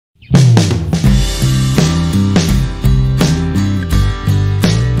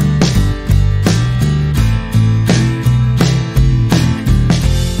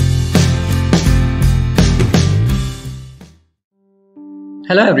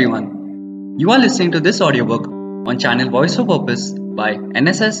Hello everyone. You are listening to this audiobook on channel Voice for Purpose by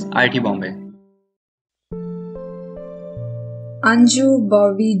NSS IIT Bombay. Anju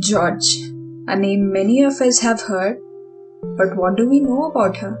Bobby George, a name many of us have heard, but what do we know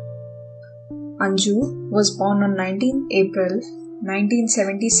about her? Anju was born on 19 April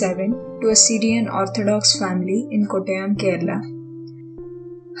 1977 to a Syrian Orthodox family in Kottayam, Kerala.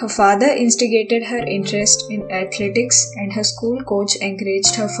 Her father instigated her interest in athletics and her school coach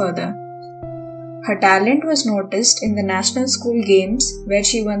encouraged her further. Her talent was noticed in the National School Games where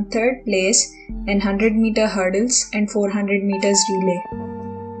she won third place in 100-meter hurdles and 400 meters relay.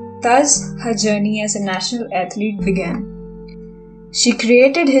 Thus, her journey as a national athlete began. She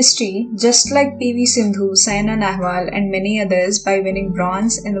created history just like PV Sindhu, Saina Nehwal and many others by winning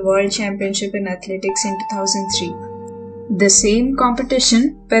bronze in the World Championship in Athletics in 2003. The same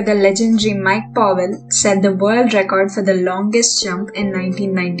competition where the legendary Mike Powell set the world record for the longest jump in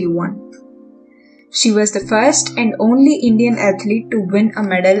 1991. She was the first and only Indian athlete to win a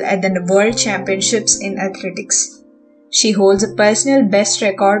medal at the World Championships in Athletics. She holds a personal best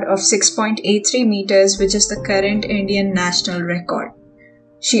record of 6.83 meters, which is the current Indian national record.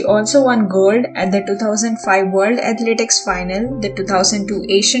 She also won gold at the 2005 World Athletics Final, the 2002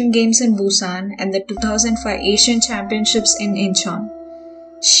 Asian Games in Busan, and the 2005 Asian Championships in Incheon.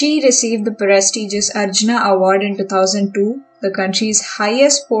 She received the prestigious Arjuna Award in 2002, the country's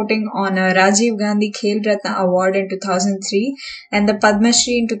highest sporting honor Rajiv Gandhi Khel Ratna Award in 2003, and the Padma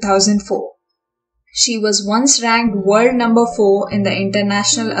Shri in 2004. She was once ranked world number 4 in the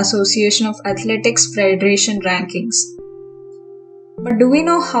International Association of Athletics Federation rankings. But do we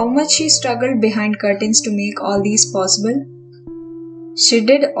know how much she struggled behind curtains to make all these possible? She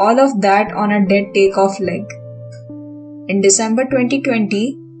did all of that on a dead takeoff leg. In December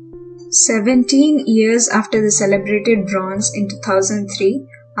 2020, 17 years after the celebrated bronze in 2003,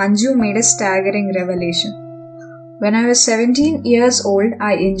 Anju made a staggering revelation. When I was 17 years old,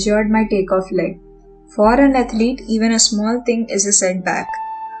 I injured my takeoff leg. For an athlete, even a small thing is a setback.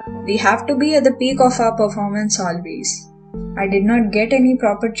 We have to be at the peak of our performance always. I did not get any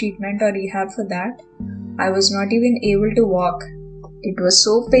proper treatment or rehab for that. I was not even able to walk. It was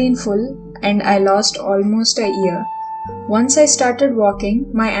so painful and I lost almost a year. Once I started walking,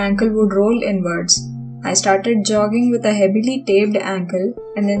 my ankle would roll inwards. I started jogging with a heavily taped ankle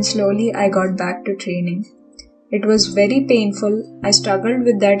and then slowly I got back to training. It was very painful. I struggled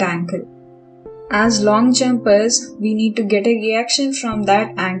with that ankle. As long jumpers, we need to get a reaction from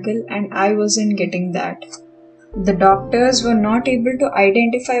that ankle and I wasn't getting that. The doctors were not able to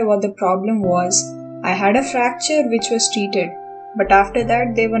identify what the problem was. I had a fracture which was treated, but after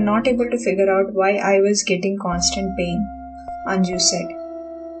that they were not able to figure out why I was getting constant pain, Anju said.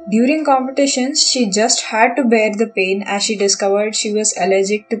 During competitions, she just had to bear the pain as she discovered she was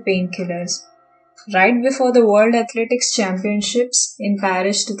allergic to painkillers. Right before the World Athletics Championships in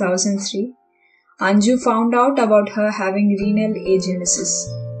Paris 2003, Anju found out about her having renal agenesis,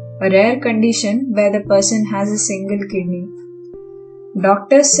 a rare condition where the person has a single kidney.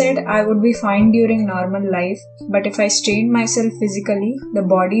 Doctors said I would be fine during normal life, but if I strained myself physically, the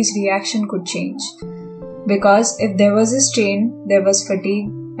body's reaction could change. Because if there was a strain, there was fatigue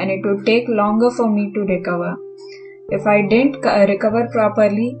and it would take longer for me to recover. If I didn't recover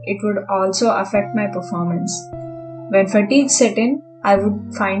properly, it would also affect my performance. When fatigue set in, I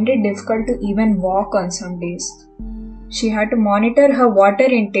would find it difficult to even walk on some days. She had to monitor her water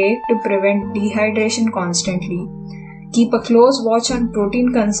intake to prevent dehydration constantly, keep a close watch on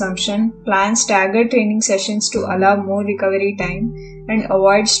protein consumption, plan staggered training sessions to allow more recovery time, and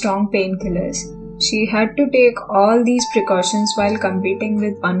avoid strong painkillers. She had to take all these precautions while competing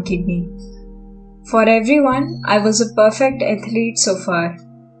with one kidney. For everyone, I was a perfect athlete so far,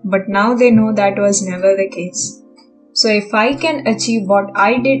 but now they know that was never the case. So if I can achieve what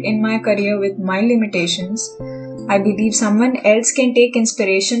I did in my career with my limitations, I believe someone else can take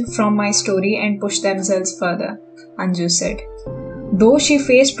inspiration from my story and push themselves further, Anju said. Though she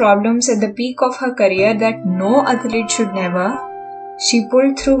faced problems at the peak of her career that no athlete should never, she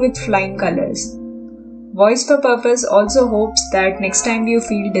pulled through with flying colors. Voice for Purpose also hopes that next time you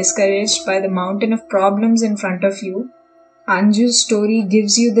feel discouraged by the mountain of problems in front of you, Anju's story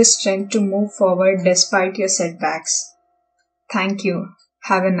gives you the strength to move forward despite your setbacks. Thank you.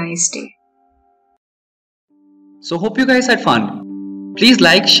 Have a nice day. So hope you guys had fun. Please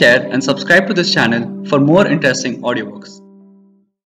like, share and subscribe to this channel for more interesting audiobooks.